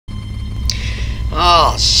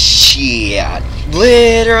Oh shit!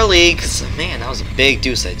 Literally, cause man, that was a big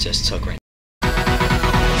deuce I just took right.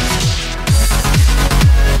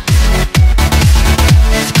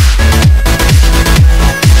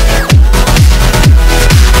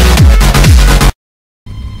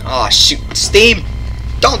 Oh shoot, Steam!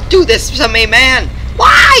 Don't do this to me, man!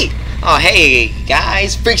 Why? Oh hey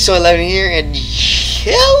guys, Freak11 here, and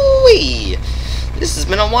Joey! This has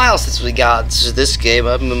been a while since we got this game.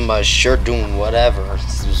 I'm in my shirt doing whatever.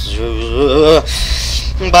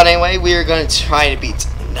 But anyway, we are going to try to beat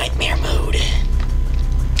Nightmare Mode.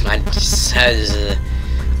 Let's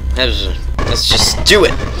just do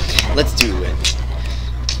it. Let's do it.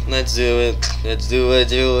 Let's do it. Let's do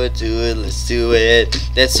it. Let's do it.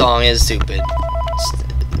 That song is stupid.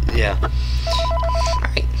 Yeah.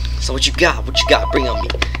 Alright. So what you got? What you got? Bring it on me.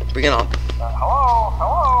 Bring it on.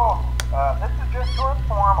 Hello. This is just to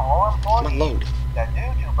inform all employees that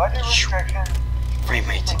due to budget restrictions, frame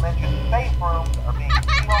rate. mentioned safe rooms are being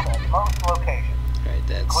sealed at most locations,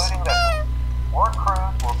 including this one. Work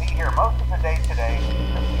crews will be here most of the day today,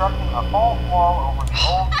 constructing a false wall over the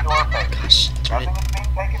old door face. Nothing is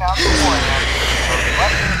being taken out beforehand, so if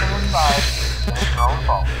left anything inside, then it's your own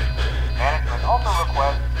fault. Management also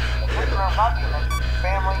requests that this room not be mentioned to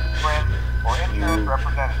family, friends, or insurance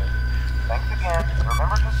representatives. Thanks again.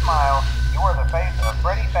 Remember to smile. You are the face of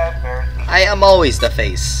Freddy Fazbear's team. I am always the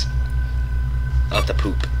face of the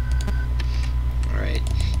poop. Alright.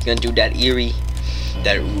 You gonna do that eerie?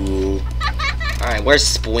 That ooh. Alright, where's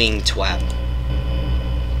Swing Twap?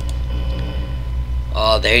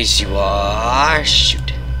 Oh, there you are.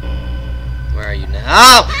 Shoot. Where are you now?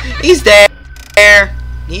 Oh! He's there!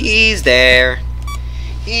 He's there.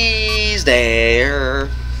 He's there.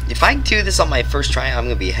 If I do this on my first try, I'm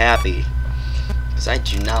gonna be happy. Because I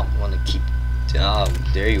do not want to keep... Oh,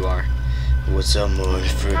 there you are. What's up,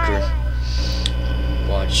 motherfucker?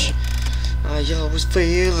 Watch. I always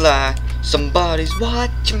feel like somebody's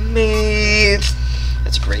watching me.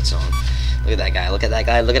 That's a great song. Look at that guy. Look at that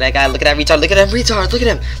guy. Look at that guy. Look at that retard. Look at that retard. Look at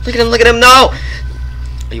him. Look at him. Look at him. No!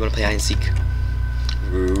 Oh, you want to play hide and seek?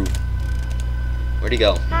 Ooh. Where'd he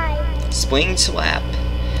go? Hi. Swing Swap.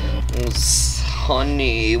 Oh,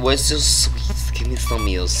 honey, what's so sweet? Give me some of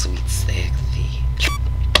your sweet sexy.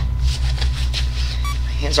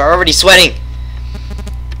 My hands are already sweating.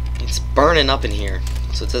 It's burning up in here,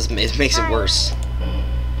 so it makes it worse.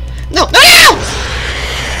 No, no!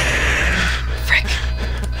 Frick!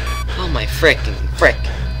 Oh my frickin' frick!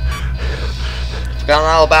 Forgot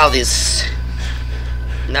all about this.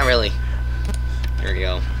 Not really. There we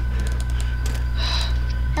go.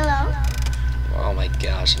 Hello. Oh my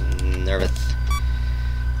gosh, I'm nervous.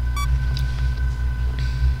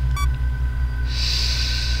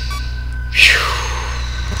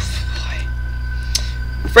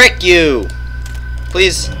 Frick you!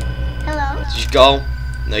 Please. Hello. Did you go?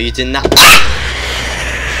 No, you did not.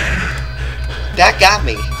 That got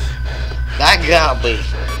me. That got me.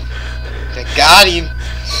 That got him.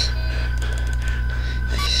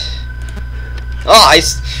 Oh,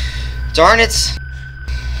 darn it.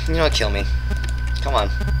 You know what? Kill me. Come on.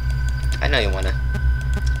 I know you wanna.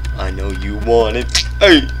 I know you want it.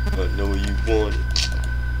 Hey! I know you want it.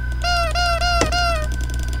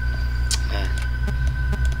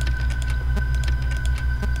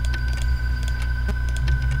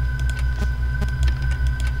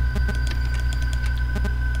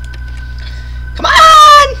 Come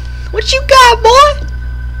on! What you got, boy?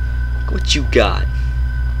 What you got?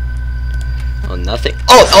 Oh, nothing.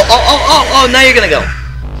 Oh, now you're gonna go.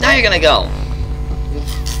 Now you're gonna go.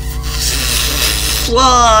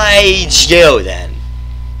 Fly you then.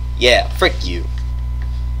 Yeah, frick you.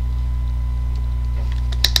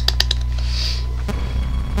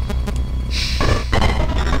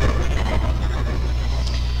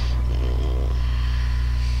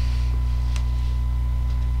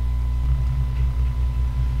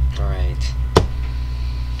 Alright.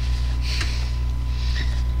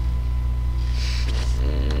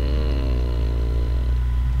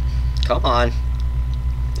 Come on.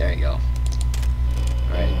 There you go.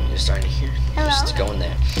 Alright, you're starting to hear. Hello? Just go in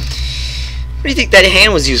there. What do you think that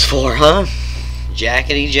hand was used for, huh?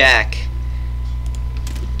 Jackety Jack.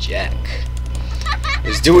 Jack. It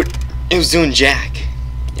was doing Jack.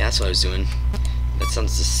 Yeah, that's what I was doing. That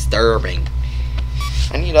sounds disturbing.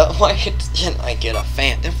 I need a... Why can't I get a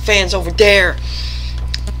fan? Them fan's over there.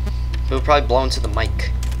 It would probably blow into the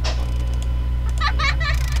mic.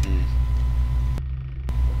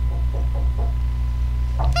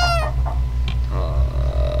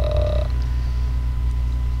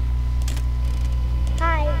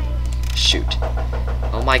 Hi. Shoot.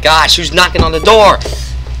 Oh my gosh, who's knocking on the door?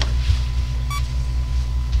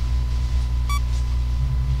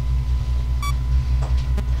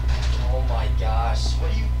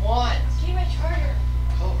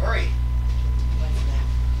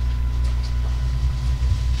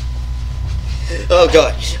 Oh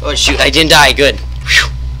god. Oh shoot, I didn't die. Good.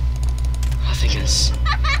 Whew. Oh thank goodness.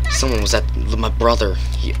 Someone was at my brother.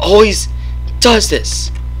 He always does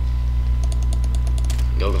this.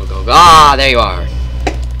 Go, go, go, go. Ah, there you are.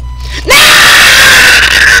 No!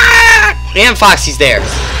 And Foxy's there.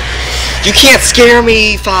 You can't scare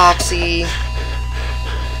me, Foxy.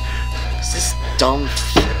 What's this dumb...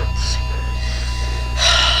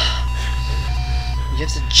 You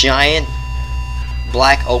have a giant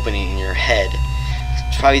black opening in your head.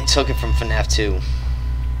 Probably took it from FNAF 2.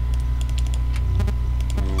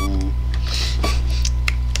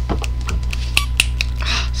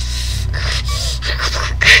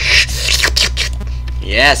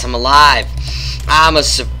 Yes, I'm alive. I'm a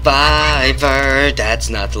survivor. That's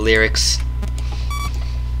not the lyrics.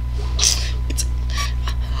 It's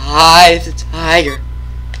I, the tiger.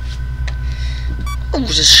 Oh,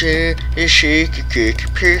 the shake,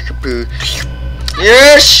 kick, pick, boo.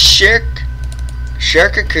 Yes, shake,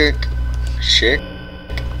 shake a kick, shake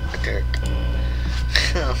a kick.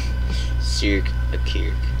 Shake a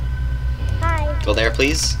kick. Hi. Go there,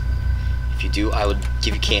 please. If you do, I would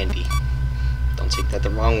give you candy. Don't take that the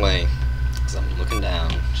wrong way, because I'm looking down.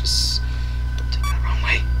 Just don't take that the wrong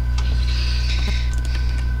way.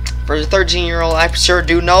 For a 13-year-old, I sure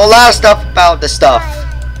do know a lot of stuff about this stuff.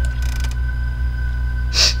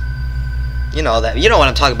 You know that. You know what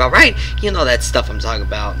I'm talking about, right? You know that stuff I'm talking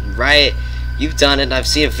about, right? You've done it. I've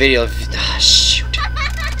seen a video of. Ah, shoot.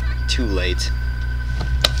 Too late.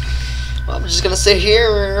 Well, I'm just gonna sit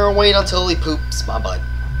here and wait until he poops my butt.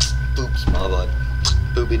 Poops my butt.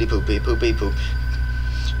 Poopity poopy poopy poop.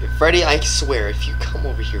 Freddy, I swear, if you come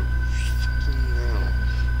over here now,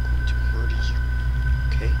 I'm going to murder you.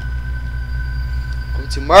 Okay? I'm going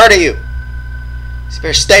to murder you! So you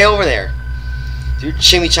better stay over there. Do your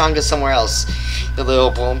chimichanga somewhere else. The little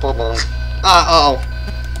boom boom boom. Uh-oh.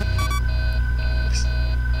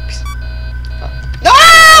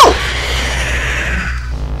 No!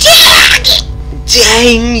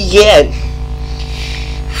 Dang it!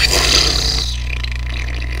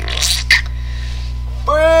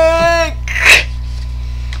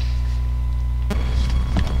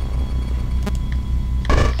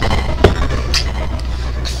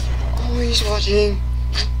 He's watching.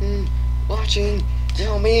 Watching.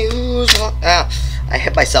 Tell me who's watching. Ah, I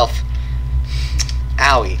hit myself.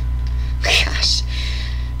 Owie. Gosh.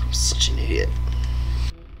 I'm such an idiot.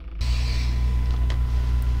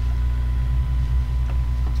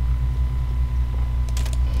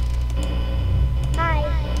 Hi.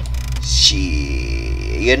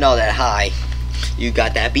 You know that hi. You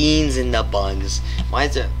got that beans in the buns. Why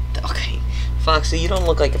is it? Okay. Foxy, you don't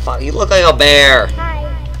look like a fox. You look like a bear. Hi.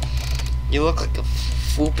 You look like a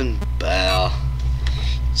whooping bear.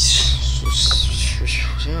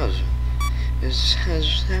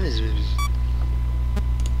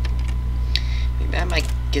 Maybe I might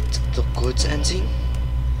get the goods ending.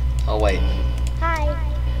 Oh wait. Hi.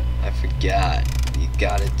 I forgot. You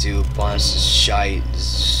gotta do a bunch of shite.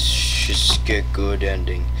 Just get good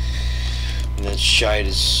ending. And that shite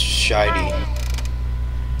is shitey.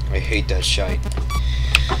 I hate that shite.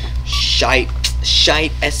 Shite.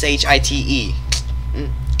 Shite. S-H-I-T-E.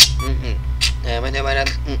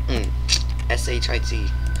 S-H-I-T.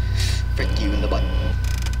 Frick you in the butt.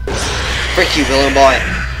 Frick you, balloon boy.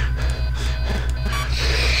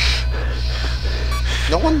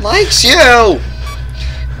 No one likes you.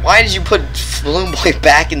 Why did you put Balloon Boy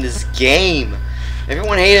back in this game?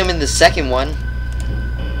 Everyone hated him in the second one.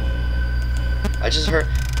 I just heard.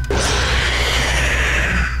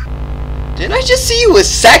 Didn't I just see you a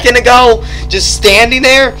second ago? Just standing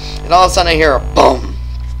there? And all of a sudden I hear a boom.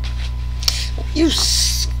 You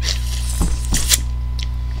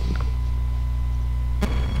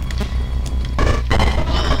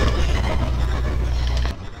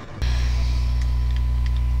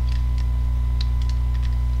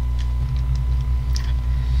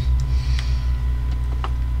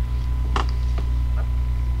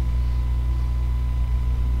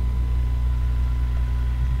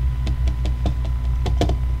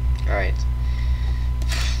Alright.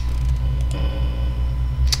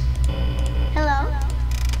 Hello?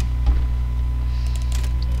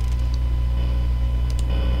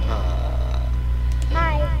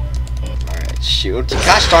 Hi. Alright, shoot.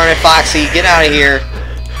 Gosh darn it, Foxy. Get out of here.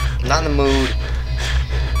 I'm not in the mood.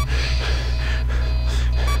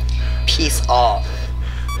 Peace off.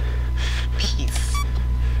 Peace.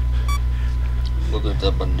 Look at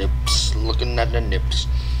the nips. Looking at the nips.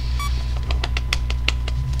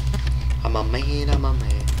 I'm a man, I'm a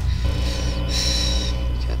man.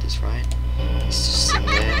 You got this right? He's just sitting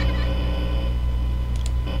there.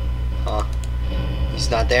 Huh? He's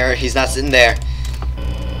not there, he's not sitting there.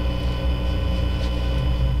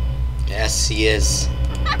 Yes, he is.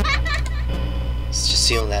 It's just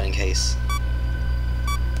sealing that in case.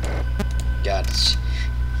 Got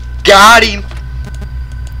him!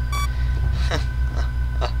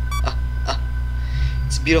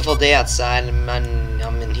 It's a beautiful day outside, and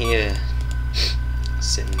I'm in here,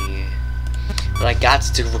 sitting here. But I got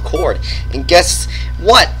to record, and guess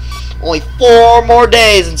what? Only 4 more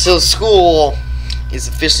days until school is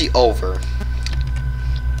officially over,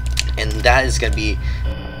 and that is gonna be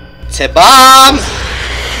T-bomb.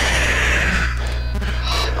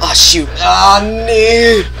 Oh shoot! Oh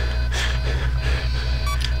no!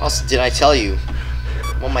 Also, did I tell you?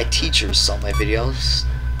 One of my teachers saw my videos.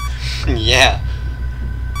 Yeah.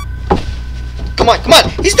 Come on, come on!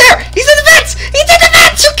 He's there! He's in the vents! He's in the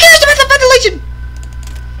vents! Who cares about the ventilation?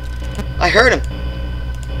 I heard him.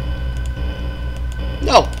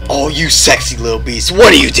 No. Oh, you sexy little beast.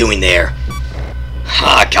 What are you doing there?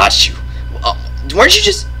 Ha, got you. Weren't you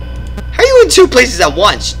just... How are you in 2 places at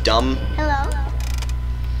once, dumb? Hello.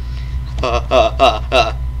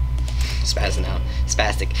 Spazzing out.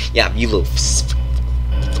 Spastic. Yeah, you little...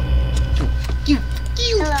 You.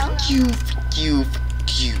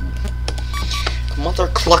 Mother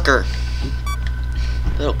clucker.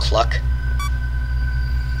 Little cluck.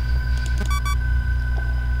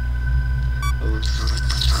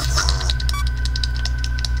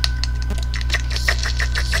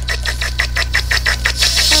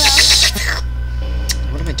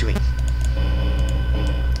 What am I doing?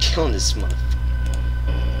 I'm killing this mother.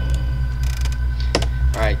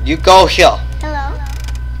 Alright, you go here. Hello.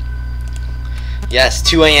 Yes,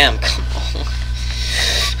 2 a.m. Come on.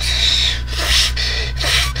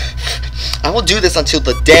 I will do this until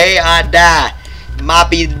the day I die. Might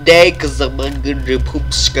be the day because I'm gonna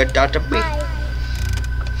poop skirt out of me.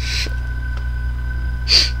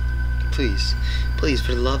 Please, please,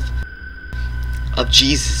 for the love of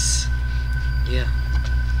Jesus. Yeah.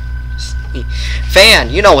 Fan,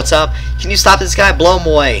 you know what's up. Can you stop this guy? Blow him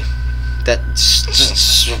away. That.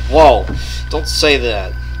 Whoa. Don't say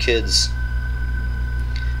that, kids.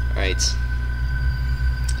 Alright.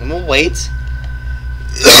 I'm gonna wait.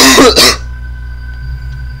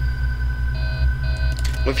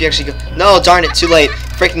 What if you actually go? No, darn it, too late.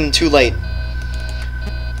 Freaking too late.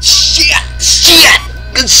 Shit! Shit!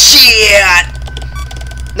 Good shit!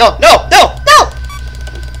 No!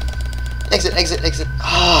 Exit.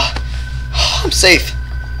 Ah, oh, I'm safe.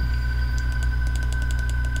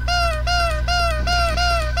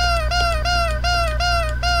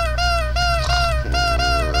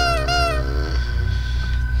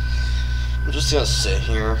 I'm just gonna sit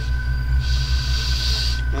here.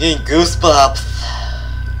 I'm getting goosebumps.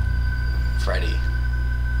 Freddy.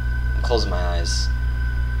 I'm closing my eyes.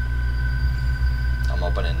 I'm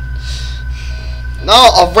opening. No,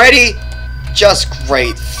 already? Just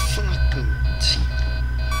great.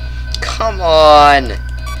 Come on.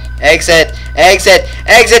 Exit.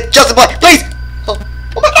 Just a boy, please. Oh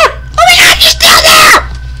my god. She's still there.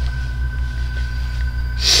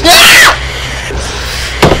 Ah!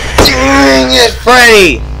 Dang it,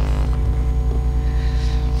 Freddy.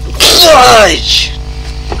 Fudge.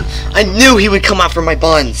 I knew he would come after my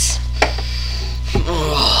buns.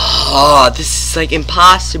 Oh, this is like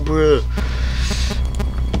impossible.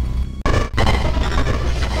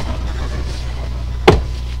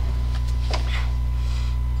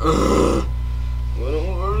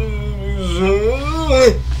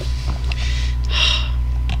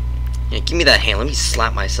 Yeah, give me that hand. Let me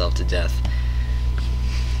slap myself to death.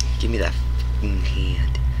 Give me that f***ing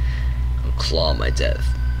hand. I'll claw my death.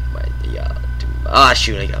 Yeah. Ah,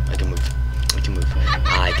 shoot! I can move.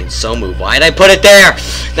 I can so move. Why did I put it there?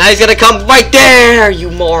 Now he's gonna come right there.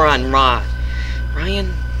 You moron,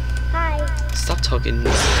 Ryan. Hi. Stop talking.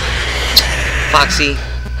 Foxy.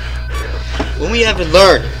 When we ever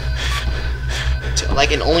learn to,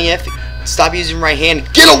 like, an only F, stop using right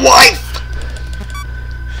hand. Get a wife.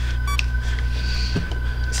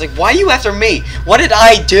 It's like, why are you after me? What did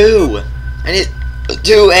I do? I didn't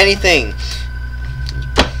do anything.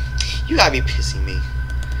 You gotta be pissing me.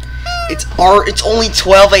 It's only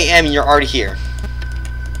 12 a.m. and you're already here.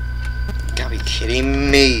 You gotta be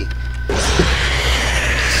kidding me.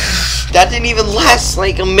 That didn't even last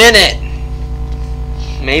like a minute.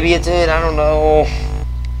 Maybe it did, I don't know.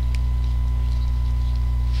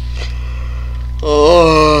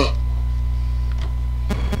 Oh.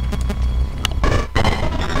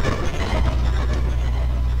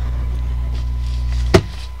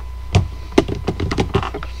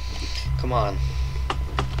 Come on.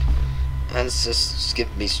 Let's just give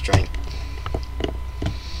me strength.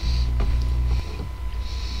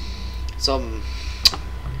 So,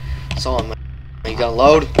 are you gonna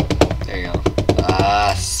load? There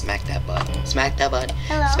Smack that button. Smack that button.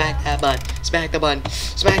 Hello? Smack that button. Smack the button.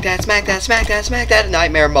 Smack that, smack that, smack that, smack that.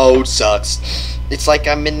 Nightmare mode sucks. It's like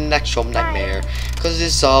I'm in an actual nightmare. Because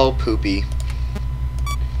it's so poopy.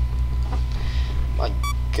 My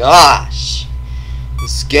gosh.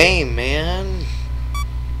 This game, man.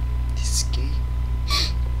 This game.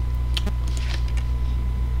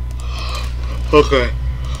 Okay.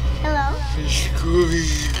 Hello?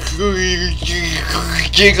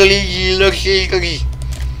 Jiggly.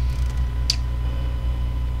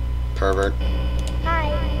 Pervert. Hi.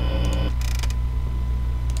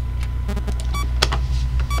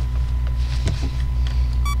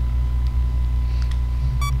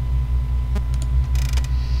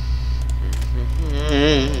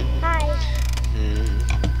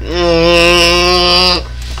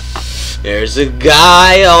 There's a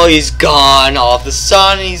guy, oh he's gone, all of a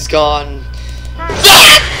sudden he's gone. There he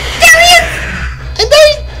is! And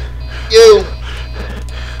there's you!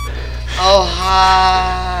 Oh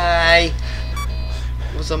hi!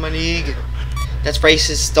 What's up my league? That's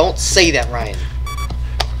racist, don't say that Ryan.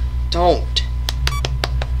 Don't.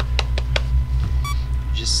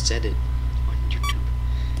 You just said it on YouTube.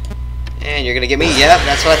 And you're gonna get me? Yeah,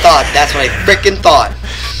 that's what I thought. That's what I freaking thought.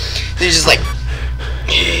 He's just like,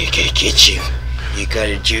 hey, I gotta get you. You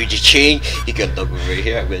gotta do your chain. You gotta look over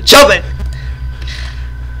here. I'm gonna jump it.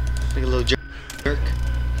 Like a little jerk.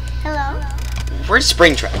 Hello? Where's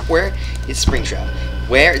Springtrap? Where is Springtrap?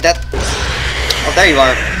 Where that? Oh, there you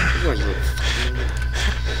are. You are, you little fucking.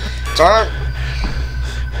 Darn.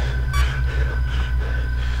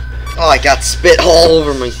 Oh, I got spit all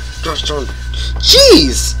over my gosh darn.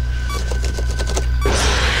 Jeez.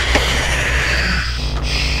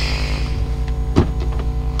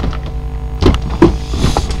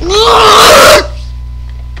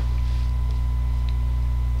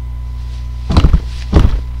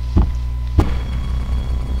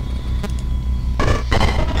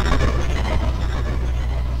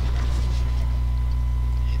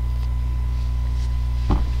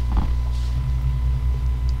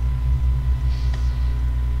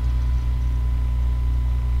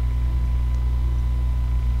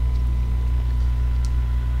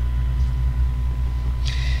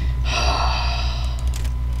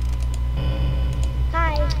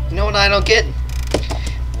 You know what I don't get?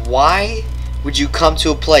 Why would you come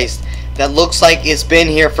to a place that looks like it's been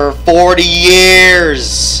here for 40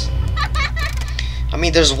 years? I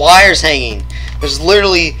mean, there's wires hanging. There's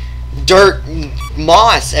literally dirt and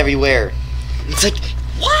moss everywhere. It's like,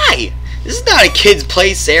 why? This is not a kid's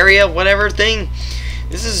place area, whatever thing.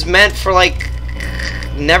 This is meant for, like,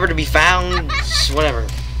 never to be found, whatever.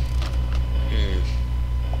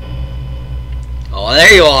 Oh,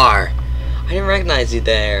 there you are. I didn't recognize you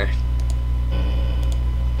there.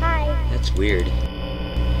 Hi. That's weird.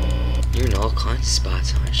 You're in all kinds of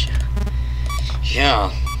spots, aren't you?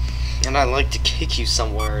 Yeah. And I like to kick you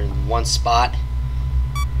somewhere in one spot.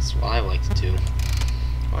 That's what I like to do.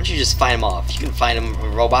 Why don't you just fight him off? You can fight him,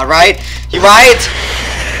 robot, right? You right?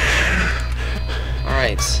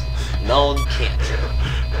 Alright. No, you can't.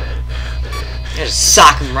 You just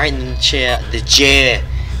sock him right in the chair.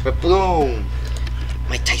 But boom.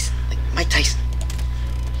 Mike Tyson. Mike Tyson.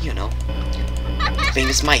 You know.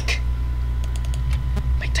 Famous Mike.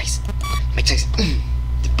 Mike Tyson. Mike Tyson.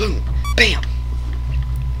 Boom. Bam.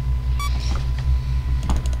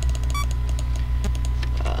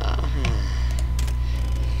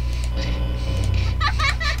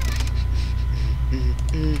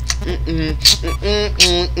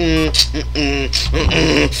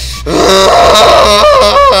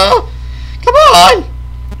 Come on!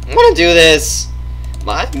 I want to do this.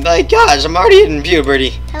 My gosh, I'm already in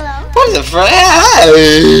puberty. Hello? What is it for?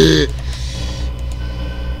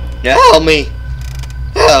 Help me!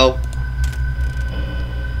 Help!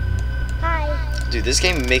 Hi. Dude, this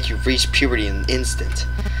game will make you reach puberty in an instant.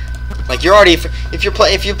 Like you're already, if you're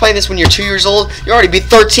playing this when you're 2 years old, you'll already be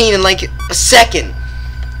 13 in like a second,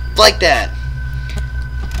 like that.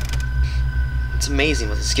 It's amazing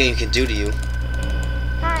what this game can do to you.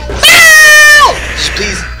 Hi. Ow! Just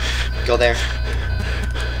please go there.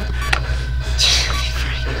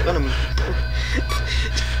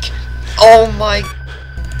 Oh my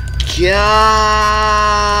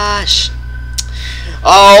gosh!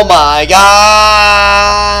 Oh my gosh!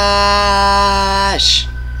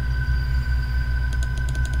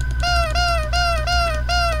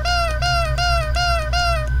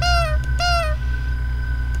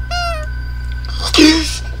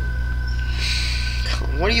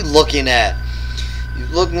 What are you looking at? You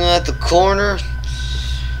looking at the corner?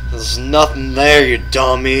 There's nothing there, you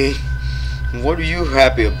dummy. What are you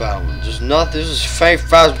happy about? There's nothing. This is fake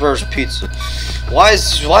fast burst pizza. Why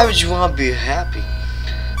would you want to be happy?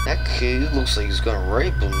 That kid looks like he's gonna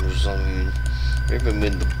rape him or something. Rape him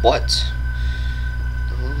in the butt.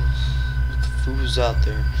 What the food's out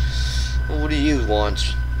there? Well, what do you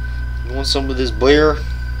want? You want some of this beer?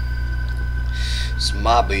 It's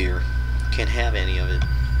my beer. Can't have any of it.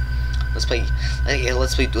 Let's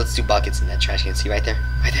do buckets in that trash can. See right there?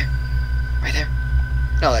 Right there. Right there.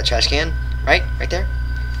 No, that trash can. Right? Right there.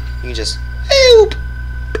 You can just whoop.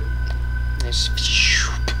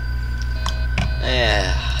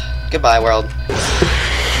 Yeah. Goodbye, world.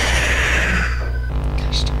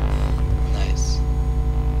 Gosh darn. Nice.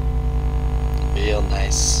 Real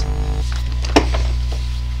nice.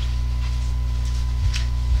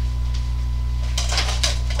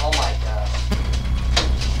 Oh my god.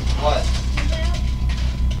 What?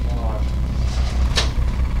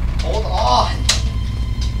 Hold on.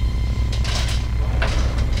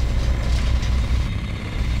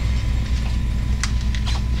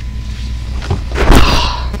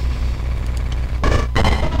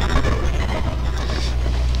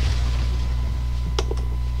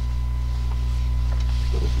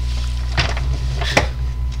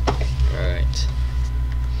 Alright.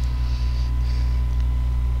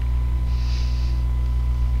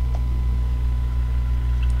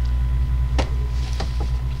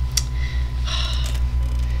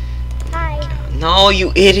 No,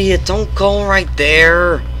 you idiot. Don't go right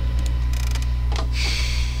there.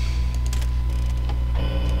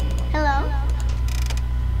 Hello?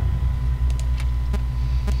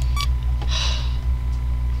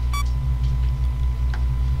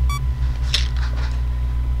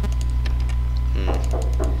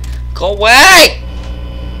 Go away!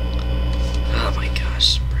 Oh my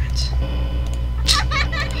gosh, Brent.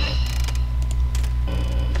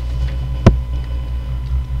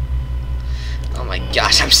 Oh my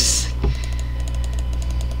gosh, I'm just...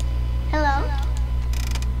 Hello?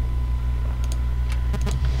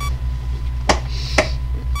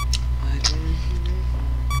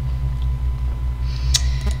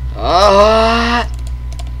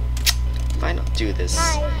 If I don't do this,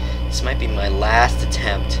 Hi. this might be my last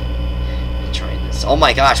attempt at trying this. Oh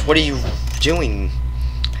my gosh, what are you doing?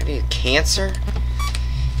 Having a cancer?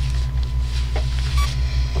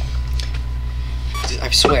 I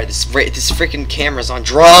swear, this freaking camera's on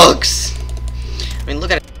drugs. I mean,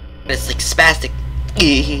 look at it. It's like spastic.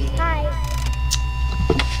 Hi.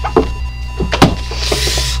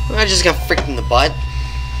 I just got fricked in the butt.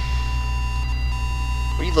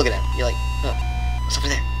 What are you looking at? You're like, what's over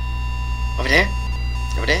there? Over there?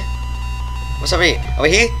 Over there? What's over here? Over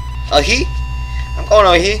here? Over here? I'm going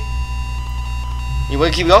over here. You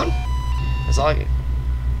want to keep going? That's all I get.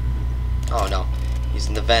 Oh no. He's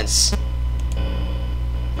in the vents.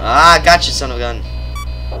 Ah, gotcha, son of a gun.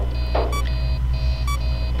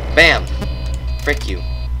 Bam. Frick you.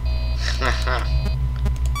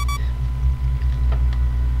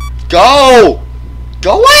 Go!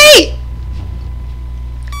 Go away!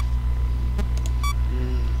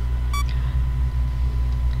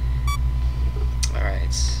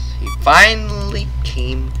 Alright. He finally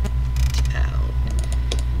came down.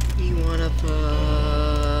 You wanna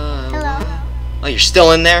Hello? Oh, you're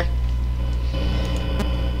still in there?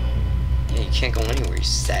 Yeah, you can't go anywhere, you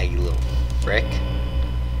saggy little frick.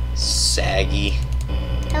 Saggy.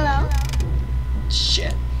 Hello?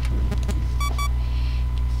 Shit.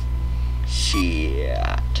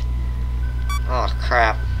 Shit. Oh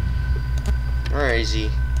crap. Where is he?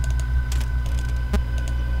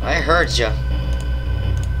 I heard ya.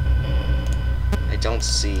 I don't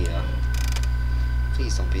see ya.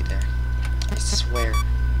 Please don't be there. I swear.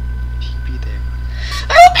 Be there.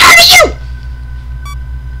 I will murder you!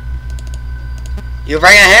 You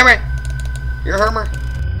bring a hammer? You're a hammer?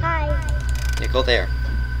 Hi. Yeah, go there.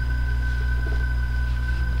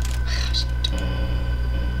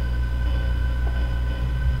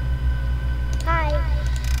 Hi.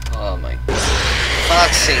 Oh my god.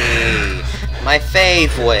 Foxy! My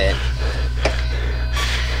favorite.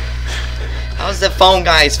 How's the phone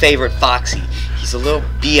guy's favorite Foxy? He's a little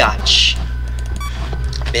biatch.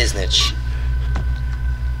 Biznitch.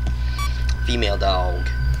 Female dog.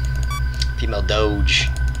 Female doge.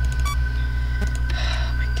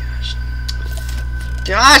 Oh my gosh.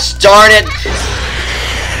 Gosh darn it!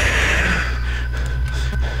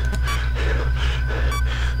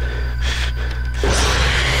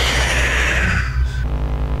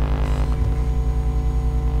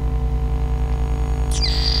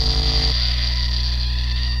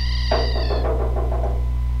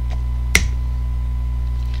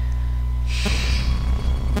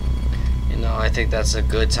 I think that's a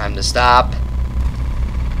good time to stop.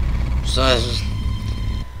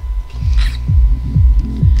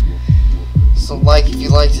 So like if you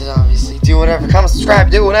liked it, obviously. Do whatever, comment, subscribe,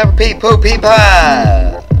 do whatever, peep-poo,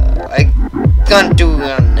 peep-ha! I gonna do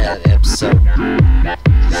another episode.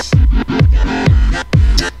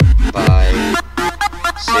 Bye.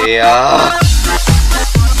 See ya.